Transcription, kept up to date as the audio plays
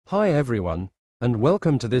Hi everyone, and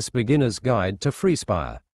welcome to this beginner's guide to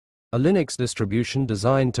FreeSpire, a Linux distribution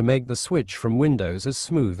designed to make the switch from Windows as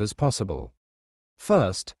smooth as possible.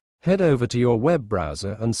 First, head over to your web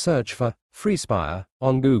browser and search for FreeSpire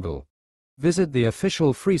on Google. Visit the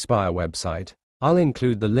official FreeSpire website. I'll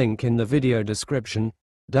include the link in the video description.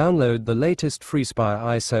 Download the latest FreeSpire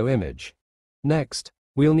ISO image. Next,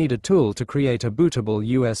 we'll need a tool to create a bootable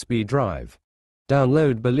USB drive.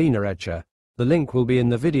 Download Berliner Etcher. The link will be in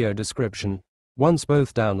the video description. Once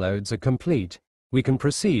both downloads are complete, we can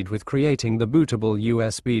proceed with creating the bootable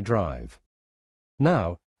USB drive.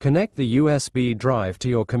 Now, connect the USB drive to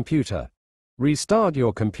your computer. Restart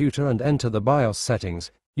your computer and enter the BIOS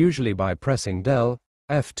settings, usually by pressing Del,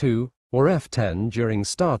 F2, or F10 during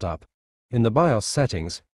startup. In the BIOS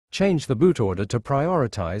settings, change the boot order to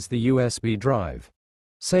prioritize the USB drive.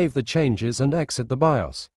 Save the changes and exit the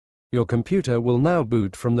BIOS. Your computer will now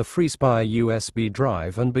boot from the FreeSpire USB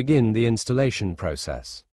drive and begin the installation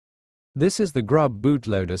process. This is the Grub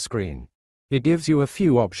bootloader screen. It gives you a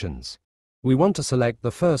few options. We want to select the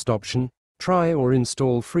first option, Try or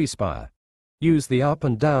Install FreeSpire. Use the up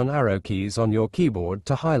and down arrow keys on your keyboard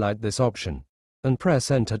to highlight this option, and press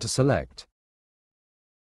Enter to select.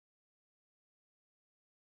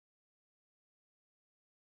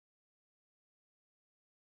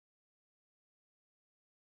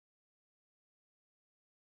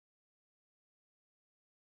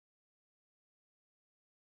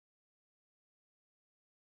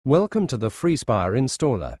 Welcome to the FreeSpire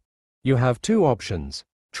installer. You have two options.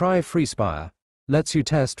 Try FreeSpire lets you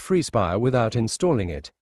test FreeSpire without installing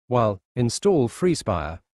it, while Install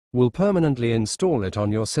FreeSpire will permanently install it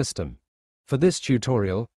on your system. For this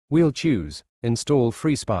tutorial, we'll choose Install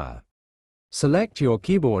FreeSpire. Select your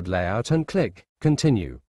keyboard layout and click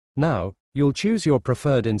Continue. Now, you'll choose your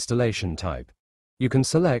preferred installation type. You can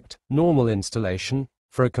select Normal Installation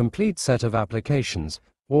for a complete set of applications,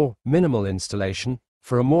 or Minimal Installation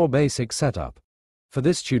for a more basic setup. For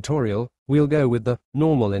this tutorial, we'll go with the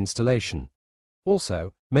normal installation.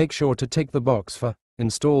 Also, make sure to tick the box for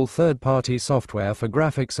Install third-party software for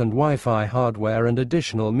graphics and Wi-Fi hardware and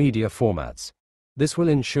additional media formats. This will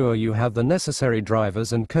ensure you have the necessary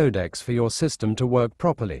drivers and codecs for your system to work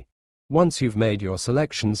properly. Once you've made your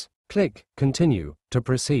selections, click Continue to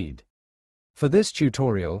proceed. For this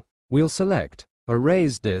tutorial, we'll select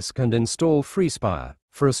Erase Disk and install FreeSpire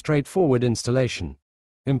for a straightforward installation.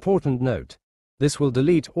 Important note: this will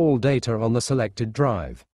delete all data on the selected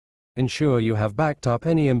drive. Ensure you have backed up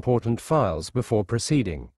any important files before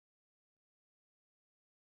proceeding.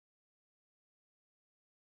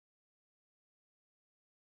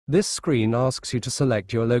 This screen asks you to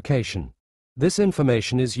select your location. This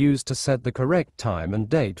information is used to set the correct time and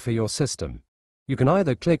date for your system. You can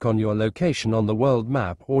either click on your location on the world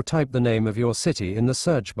map or type the name of your city in the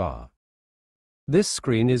search bar. This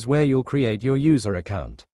screen is where you'll create your user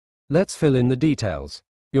account. Let's fill in the details.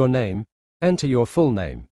 Your name. Enter your full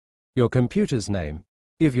name. Your computer's name.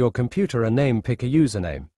 Give your computer a name, pick a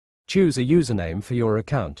username. Choose a username for your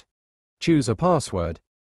account. Choose a password.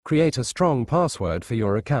 Create a strong password for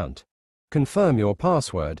your account. Confirm your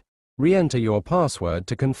password. Re-enter your password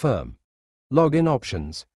to confirm. Login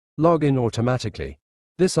options. Log in automatically.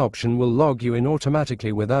 This option will log you in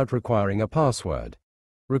automatically without requiring a password.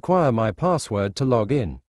 Require my password to log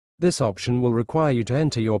in. This option will require you to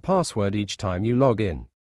enter your password each time you log in.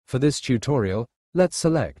 For this tutorial, let's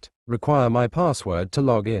select Require my password to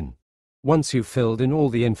log in. Once you've filled in all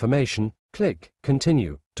the information, click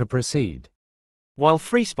Continue to proceed. While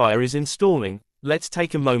FreeSpire is installing, let's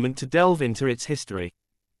take a moment to delve into its history.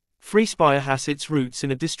 FreeSpire has its roots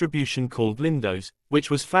in a distribution called Windows, which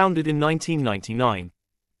was founded in 1999.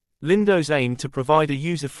 Windows aimed to provide a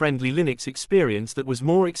user-friendly Linux experience that was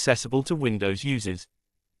more accessible to Windows users.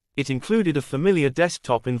 It included a familiar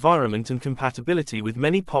desktop environment and compatibility with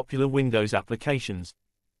many popular Windows applications.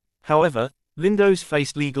 However, Windows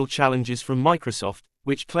faced legal challenges from Microsoft,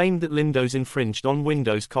 which claimed that Windows infringed on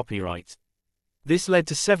Windows copyright. This led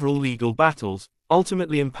to several legal battles,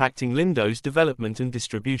 ultimately impacting Windows development and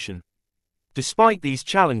distribution. Despite these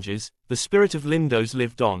challenges, the spirit of Windows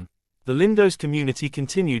lived on. The Windows community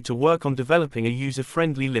continued to work on developing a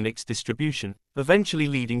user-friendly Linux distribution, eventually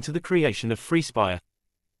leading to the creation of FreeSpire.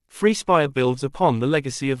 FreeSpire builds upon the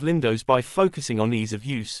legacy of Windows by focusing on ease of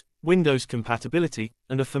use, Windows compatibility,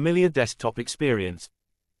 and a familiar desktop experience.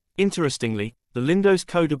 Interestingly, the Windows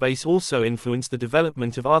codebase also influenced the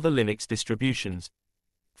development of other Linux distributions.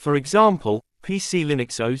 For example, PC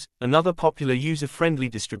Linux OS, another popular user-friendly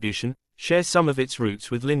distribution, shares some of its roots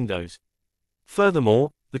with Windows. Furthermore,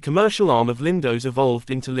 The commercial arm of Windows evolved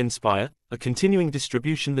into FreeSpire, a continuing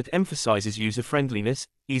distribution that emphasizes user-friendliness,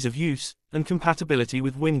 ease of use, and compatibility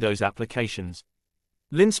with Windows applications.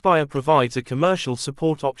 FreeSpire provides a commercial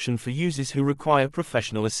support option for users who require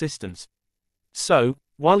professional assistance. So,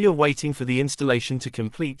 while you're waiting for the installation to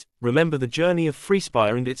complete, remember the journey of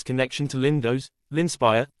FreeSpire and its connection to Windows,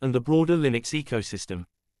 FreeSpire, and the broader Linux ecosystem.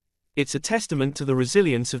 It's a testament to the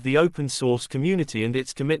resilience of the open source community and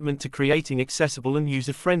its commitment to creating accessible and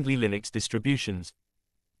user-friendly Linux distributions.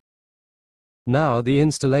 Now the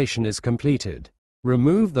installation is completed.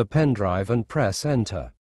 Remove the pen drive and press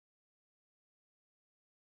Enter.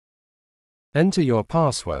 Enter your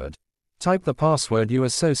password. Type the password you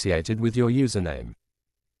associated with your username.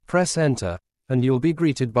 Press Enter, and you'll be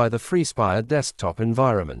greeted by the FreeSpire desktop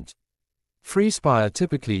environment. FreeSpire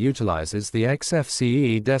typically utilizes the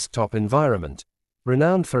XFCE desktop environment,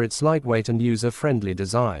 renowned for its lightweight and user-friendly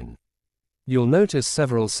design. You'll notice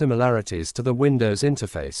several similarities to the Windows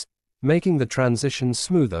interface, making the transition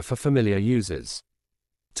smoother for familiar users.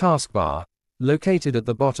 Taskbar. Located at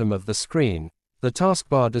the bottom of the screen, the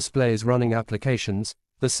taskbar displays running applications,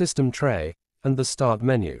 the system tray, and the Start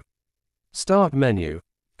menu. Start menu.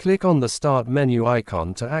 Click on the Start menu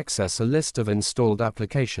icon to access a list of installed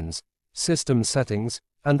applications, system settings,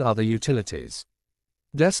 and other utilities.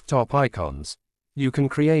 Desktop icons. You can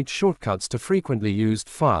create shortcuts to frequently used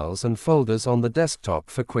files and folders on the desktop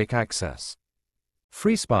for quick access.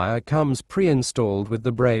 FreeSpire comes pre-installed with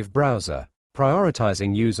the Brave browser,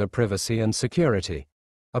 prioritizing user privacy and security.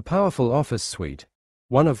 A powerful Office suite.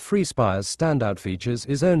 One of FreeSpire's standout features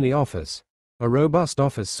is OnlyOffice, a robust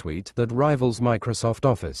Office suite that rivals Microsoft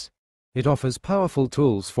Office. It offers powerful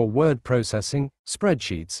tools for word processing,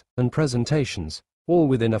 spreadsheets, and presentations, all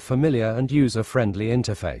within a familiar and user-friendly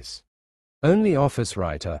interface. OnlyOffice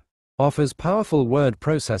Writer offers powerful word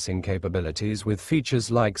processing capabilities with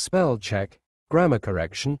features like spell check, grammar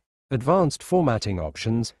correction, advanced formatting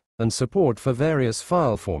options, and support for various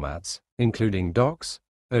file formats, including docs,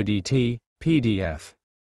 ODT, PDF.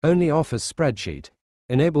 OnlyOffice Spreadsheet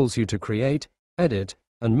enables you to create, edit,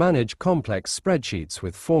 and manage complex spreadsheets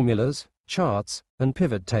with formulas, charts, and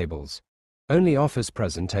pivot tables. OnlyOffice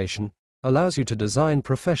Presentation allows you to design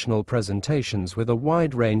professional presentations with a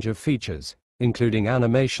wide range of features, including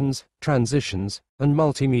animations, transitions, and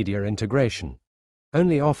multimedia integration.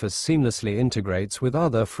 OnlyOffice seamlessly integrates with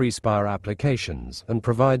other FreeSpire applications and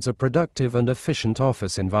provides a productive and efficient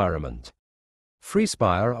office environment.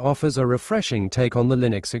 FreeSpire offers a refreshing take on the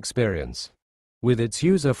Linux experience. With its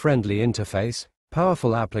user-friendly interface,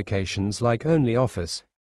 powerful applications like OnlyOffice,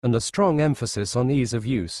 and a strong emphasis on ease of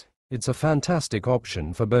use, it's a fantastic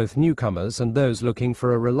option for both newcomers and those looking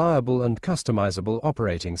for a reliable and customizable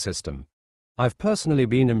operating system. I've personally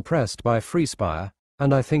been impressed by FreeSpire,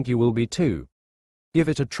 and I think you will be too. Give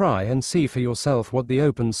it a try and see for yourself what the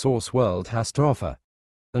open source world has to offer.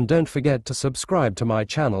 And don't forget to subscribe to my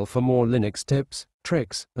channel for more Linux tips,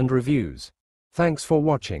 tricks, and reviews. Thanks for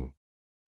watching.